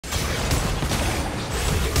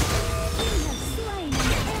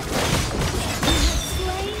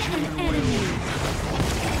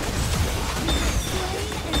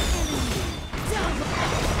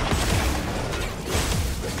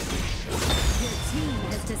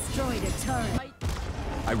turret.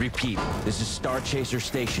 I repeat, this is Star Chaser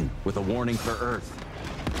Station with a warning for Earth.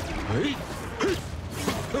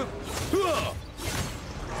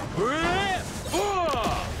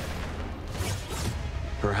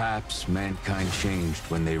 Perhaps mankind changed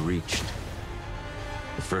when they reached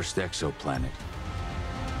the first exoplanet.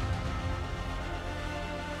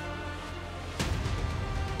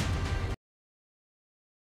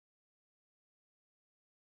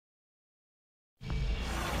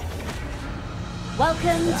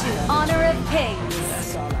 Welcome to Honor of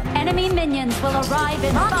Kings. Enemy minions will arrive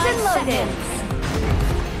in 5 seconds.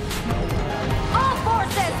 All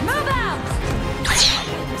forces, move out!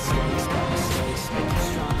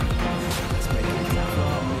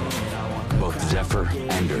 Both Zephyr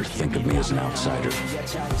and Earth think of me as an outsider.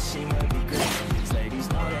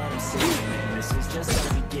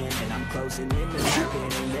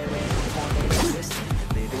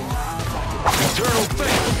 Eternal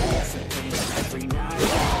fate!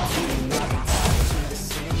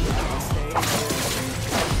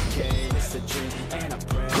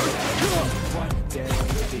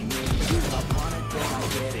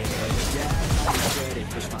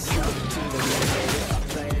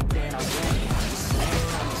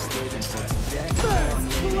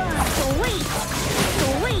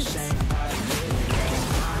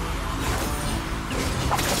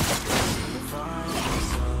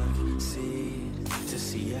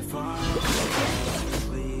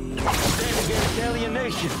 Stand against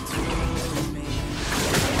alienation.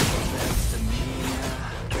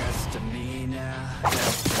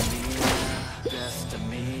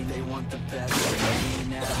 They want the best of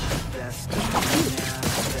me now. Best of me now.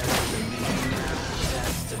 Best of me now.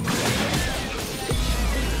 Best of me now.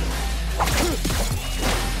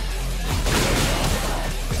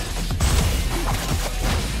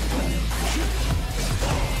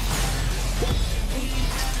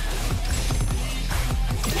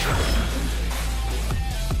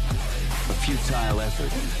 A futile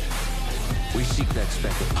effort. We seek that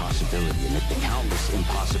speck of possibility amid the countless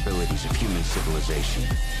impossibilities of human civilization.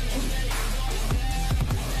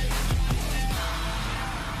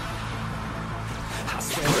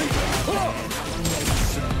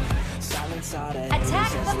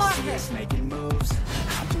 Attack the marker!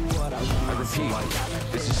 I repeat,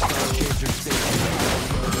 this is Star Chaser Station.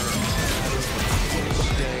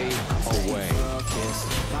 Stay away.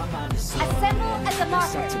 Assemble at the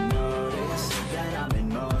marker!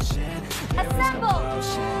 Assemble!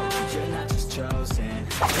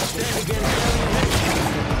 Stand against Slain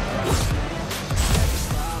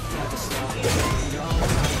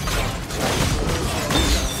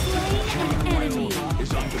an enemy!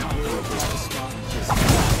 is unconquerable.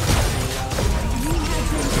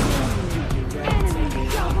 Enemy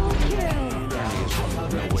double kill!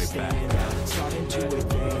 No way back.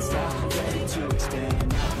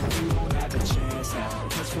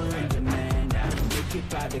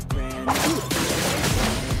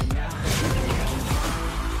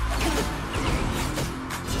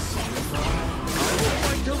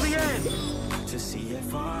 Till the end.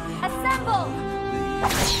 Assemble!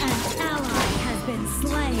 An ally has been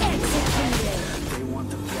slain. Executed. They want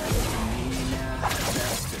the best of me now.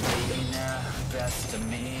 Best of me now. Best of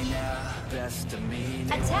me now. Best of me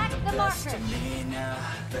now. Attack the marker! Best of me now.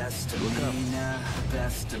 Best of me now.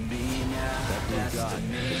 Best of me now. Best of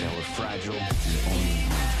me. Because we're fragile and only.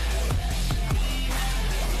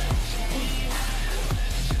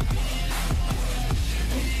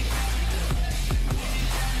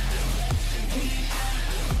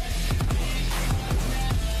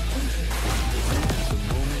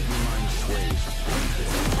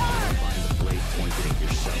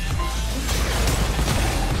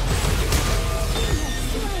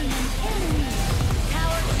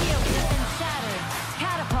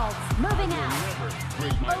 Moving out!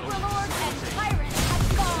 Overlord and Tyrant have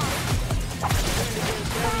gone!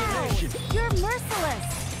 Wow! You're merciless!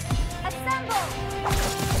 Assemble!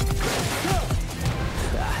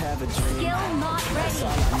 I have a dream. Skill not ready!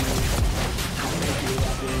 I'll make it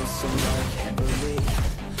happen so no one can believe.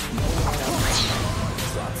 No one else,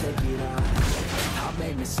 so I'll take it on. I've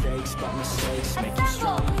made mistakes, but mistakes make you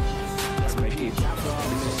strong. Let's make it down for all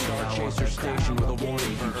this. Star Chaser Station with a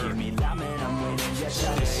warning for Earth. Me loud, man, I'm winning. Yes,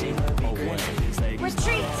 I see my away.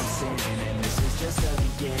 Retreat! And this is just the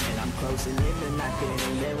beginning. I'm closing in the night,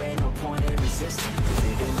 and there ain't no point in resisting.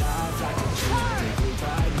 Living lives like a dream. Take it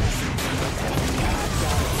right, messing. Every night,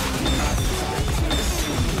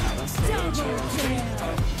 Double kill!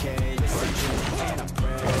 okay, this is a dream, and I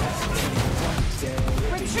pray that's a dream. One day,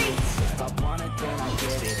 Retreat! if I want it, then I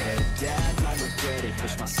get it. Head down, I regret it.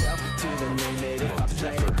 Push myself to the limit. If I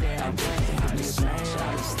play it, then I win. I'm just saying,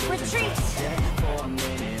 I just live Retreat! For a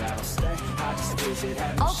minute, I don't stay, I just visit,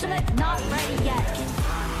 have no shame. Ultimate not ready yet.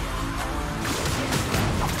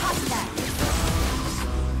 Copy that.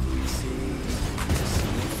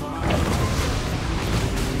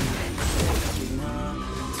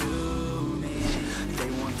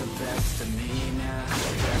 Best of me now,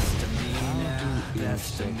 best of me now,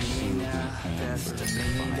 best of me now, best of me.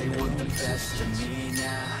 They want the best of me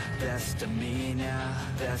now, best of me now,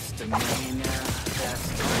 best of me now,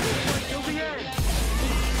 best of me. Till the end.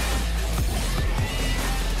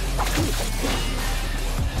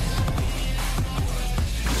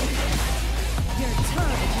 Your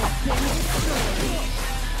turret has been destroyed.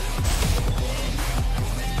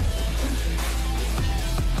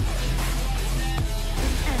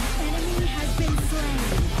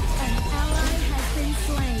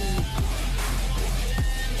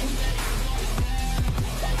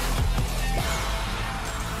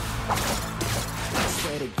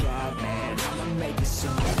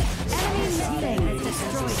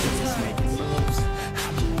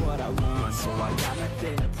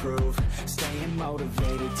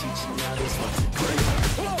 Motivated, teaching others what to do.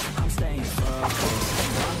 I'm staying focused,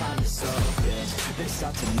 my mind is so fixed. They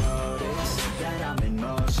start to notice that I'm in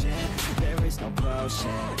motion. There is no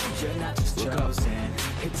potion, you're not just chosen.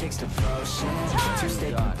 It takes devotion to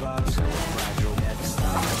stay composed. Never stop, never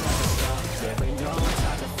stop. There ain't no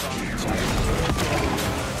time to fall.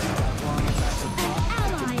 An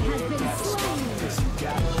ally has been slain. Cause you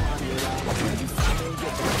gotta want it all. When you finally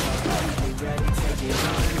get the love, be ready, take it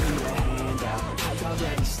on.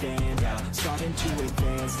 Already stand out, starting to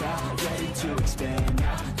advance now, ready to expand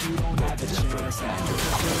now. You don't have a chance now.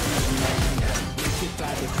 You're a man now. Make it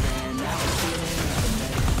by the plan now. Feeling like a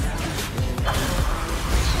man now.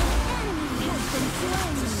 Enemy has been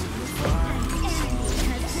slain. Enemy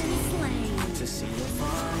has been slain. To see your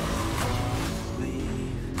fun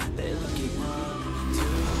leave, they're looking up to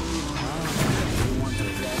they want the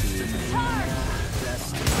best of me.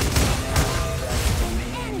 Best of me.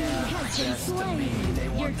 Enemy has been slain.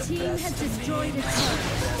 Your team has destroyed a turret.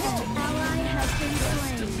 An ally has been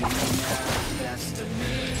slain. Best of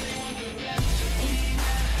me.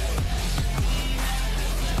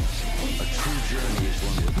 A true journey is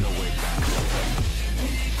one with no way back.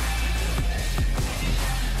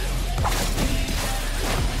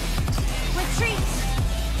 Retreat!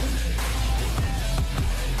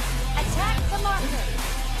 Attack the marker!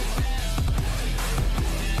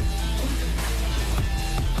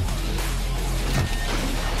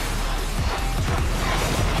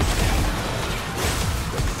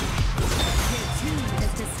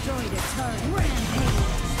 Destroyed a turret. Rampage.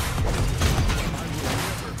 I will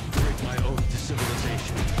never break my oath to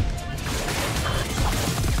civilization.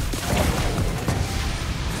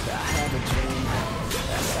 I have a dream,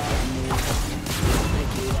 that's all I need.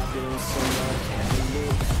 Make it happen so I can't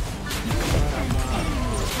believe. You know what I want,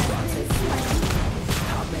 I'll take it.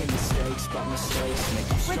 I've made mistakes, but mistakes make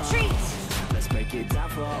you strong. Retreat! Let's break it down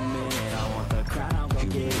for a minute. I want the crown, I'll go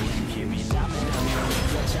get it. Hear me now, man, I'm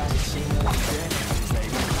gonna try to see no regret.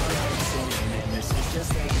 This is just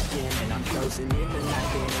the beginning. I'm closing in the night,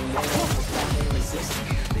 getting there without resisting.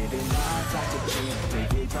 Living life like a dream,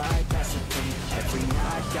 live it right, that's the thing. Every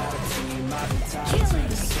night, got a team, I've been tired to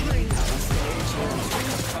the scene. I'm on stage, here I'm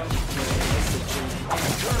screaming, it's a dream. I'm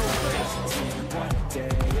a girl, it's a team. One day,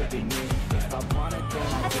 it'll be me. If I want it, then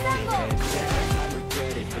I get it. Head down, I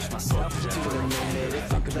regret it. Push myself to the limit. If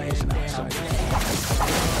I could lay it down, I win.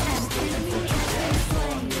 An enemy has been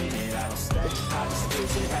slain. I don't stay, I just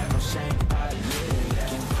visit, have no shame.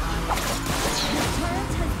 The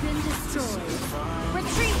turret has been destroyed.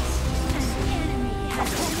 Retreat! An enemy has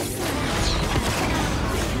been slain. An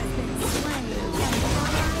ally has been slain. An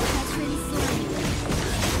ally has been slain.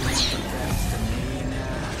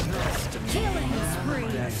 Killing spree.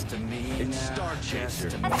 It's Star Chaser.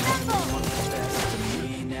 Assemble! Best of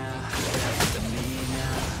me now, best of me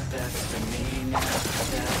now, best of me now,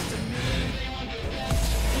 best of me.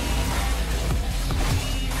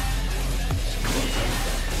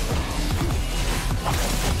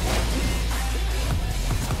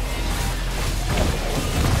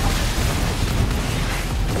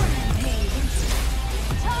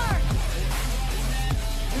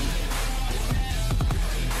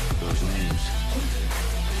 Those names.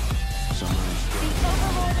 Some names. The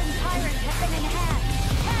Overlord and Tyrant have been enhanced.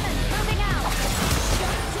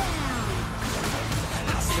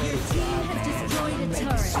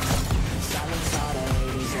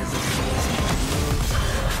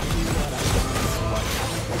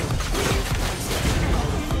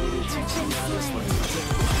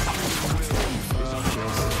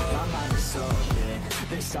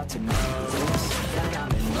 taking notice that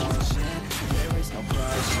I'm in motion. There is no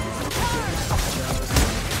crushing,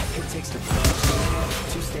 it takes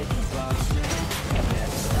devotion to stay composing. Never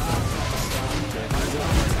stop,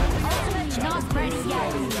 Ultimate not ready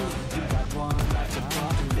yet. you got one life to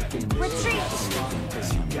pop and lick it. Retreat.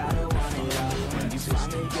 Cause you gotta want it up. When you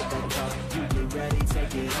finally get that cup, you get ready,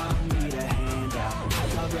 take it up. Need a hand out,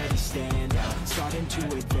 already stand out. Starting to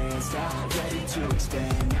advance now, ready to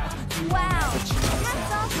expand now. You Wow. have a chance Hats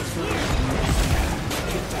now. off to you.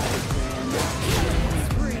 Get back again now. Killing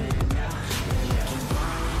spree.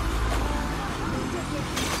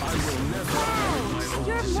 I will never Wow. my own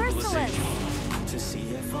You're merciless. civilization. To see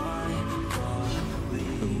if I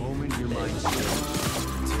The moment your mind shifts,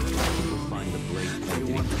 you'll find the blade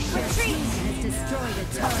pointed at your chest. Retreat has destroyed a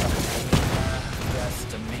turret.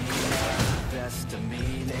 best of me now, best of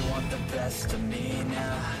me. They want the best of me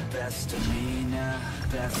now, best of me now,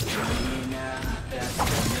 best of me now, best of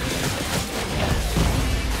me.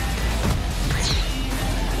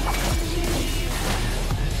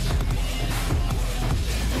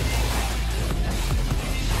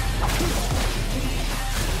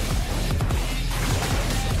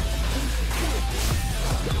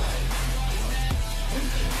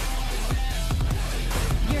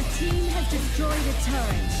 Your team has destroyed a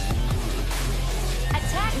turret.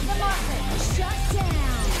 Attack the market. Shut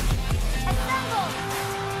down. Assemble.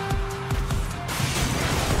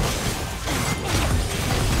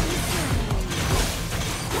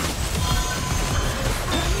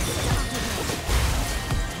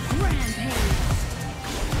 Rampage.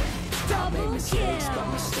 Double Mistakes, but kill.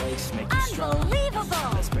 mistakes make you strong. Unbelievable.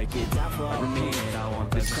 Let's break it down for a minute. I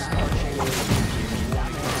want this crowd.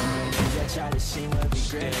 That try to see what be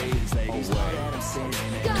great. These ladies know that I'm sinning,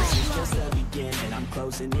 and this is just the beginning. I'm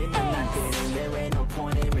closing in, I'm not getting. There ain't no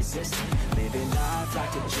point in resisting. Living life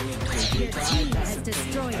like a dream. Your team has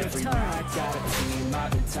destroyed a Every turret. night got a team.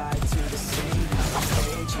 I've been tied to the scene. I'm on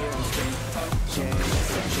stage here on screen. Okay,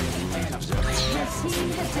 it's a dream, and I'm Your team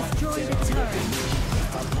has destroyed a turret.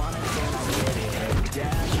 if I want it, then I'll get it. Every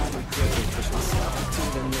day I regret it. Push myself to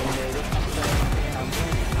the limit. If I play, then I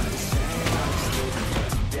win it. I'm just saying, I'm just living for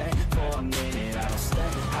today. For a minute, I don't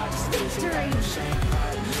stay. I just listen. I don't shame. I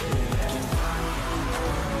admit it.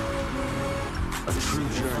 A true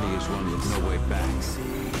journey is one with no way back.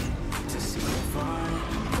 To see if I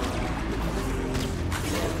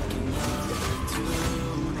looking up to me.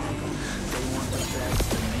 They want the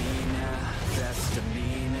best of me now, best of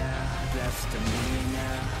me now, best of me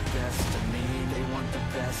now, best of me. They want the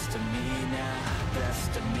best of me now,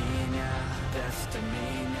 best of me now, best of me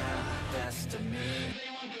now, best of me.